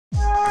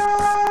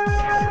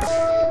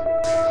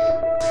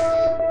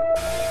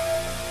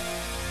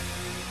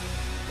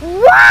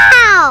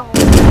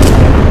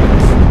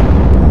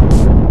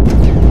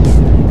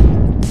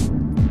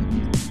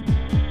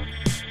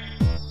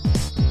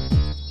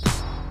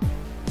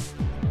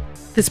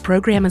This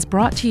program is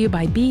brought to you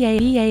by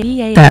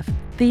BAF,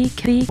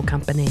 the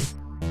company.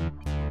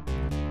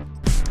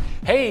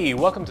 Hey,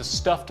 welcome to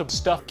Stuff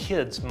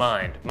Kids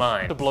Mind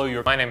to Blow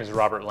Your. My name is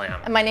Robert Lamb.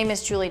 And my name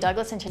is Julie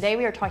Douglas, and today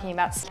we are talking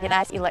about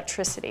static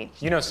electricity.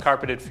 You know,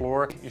 carpeted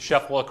floor, you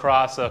shuffle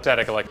across a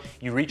static, like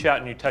you reach out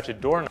and you touch a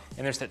doorknob,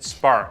 and there's that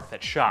spark,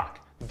 that shock.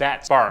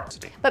 That spark.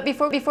 But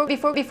before we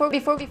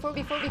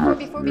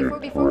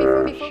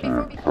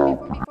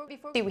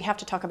have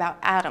to talk about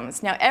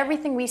atoms. Now,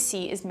 everything we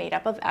see is made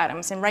up of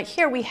atoms, and right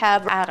here we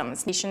have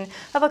atoms,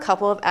 of a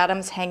couple of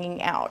atoms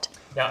hanging out.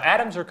 Now,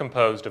 atoms are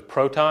composed of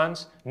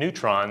protons,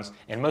 neutrons,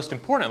 and most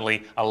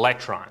importantly,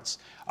 electrons.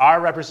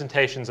 Our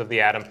representations of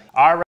the atom,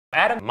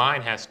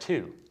 mine has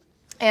two.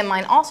 And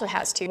mine also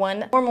has two.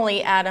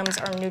 Normally atoms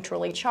are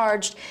neutrally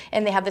charged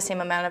and they have the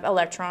same amount of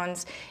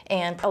electrons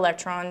and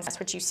electrons. That's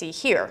what you see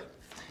here.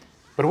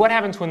 But what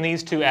happens when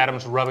these two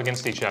atoms rub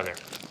against each other?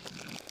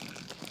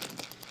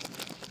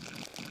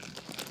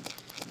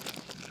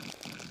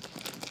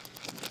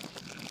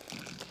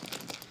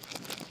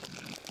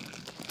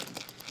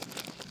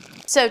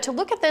 So to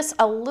look at this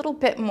a little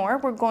bit more,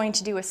 we're going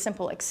to do a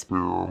simple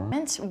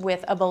experiment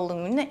with a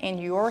balloon and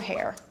your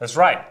hair. That's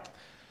right.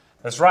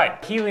 That's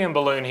right. Helium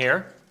balloon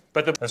here,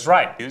 but that's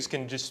right. These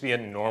can just be a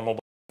normal balloon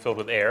filled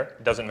with air.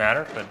 It doesn't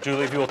matter, but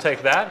Julie, if you will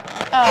take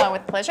that.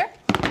 With pleasure.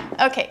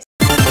 Okay.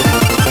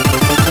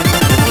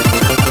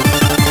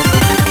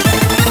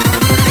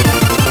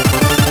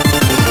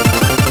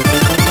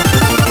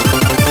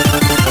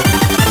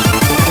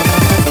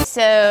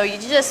 So you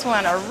just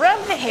want to rub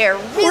the hair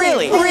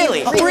really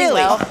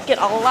well, get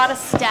a lot of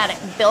static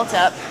built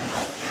up,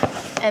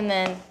 and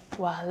then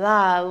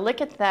voila,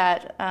 look at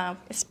that.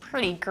 It's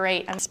pretty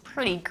great. Let's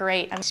get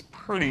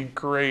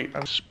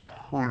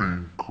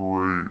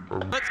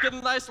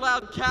a nice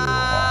loud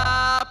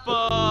kappa.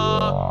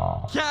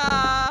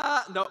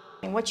 No.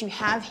 And what you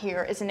have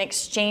here is an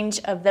exchange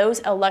of those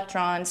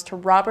electrons to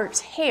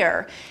Robert's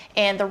hair.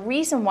 And the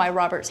reason why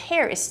Robert's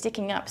hair is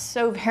sticking up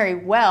so very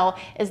well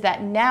is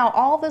that now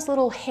all those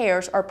little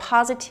hairs are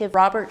positive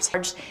Robert's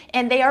hairs,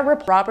 and they are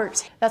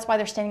Robert's. That's why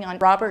they're standing on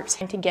Robert's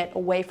to get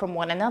away from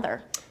one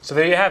another. So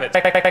there you have it,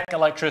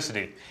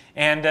 electricity.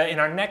 And in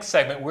our next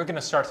segment, we're going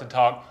to start to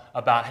talk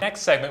about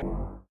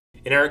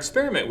In our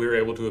experiment, we were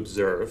able to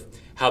observe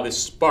how this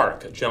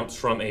spark jumps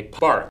from a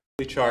positively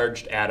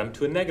charged atom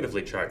to a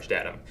negatively charged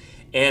atom.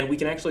 And we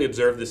can actually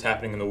observe this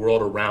happening in the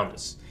world around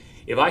us.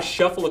 If I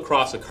shuffle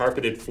across a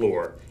carpeted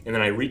floor and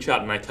then I reach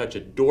out and I touch a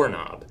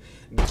doorknob,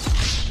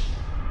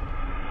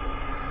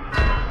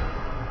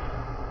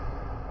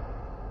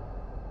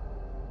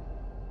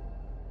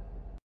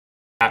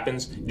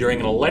 happens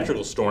during an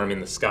electrical storm in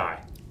the sky.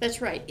 That's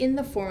right, in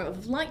the form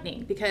of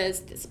lightning,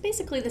 because it's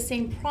basically the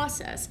same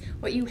process.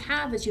 What you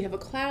have is you have a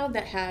cloud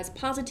that has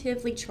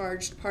positively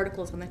charged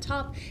particles on the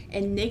top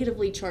and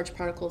negatively charged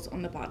particles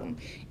on the bottom.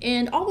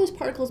 And all those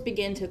particles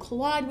begin to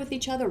collide with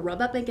each other,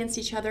 rub up against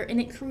each other,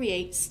 and it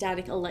creates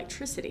static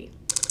electricity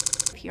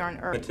here on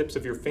Earth. The tips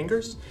of your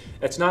fingers?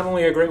 That's not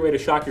only a great way to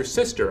shock your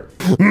sister.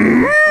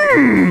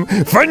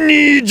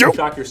 Funny joke!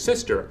 Shock your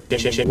sister.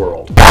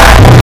 World.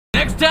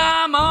 Next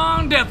time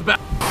on Deathbound.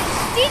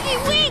 Stinky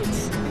Winks!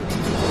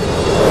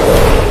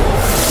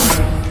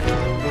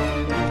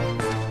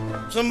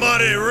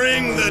 Somebody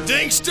ring the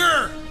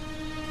dinkster!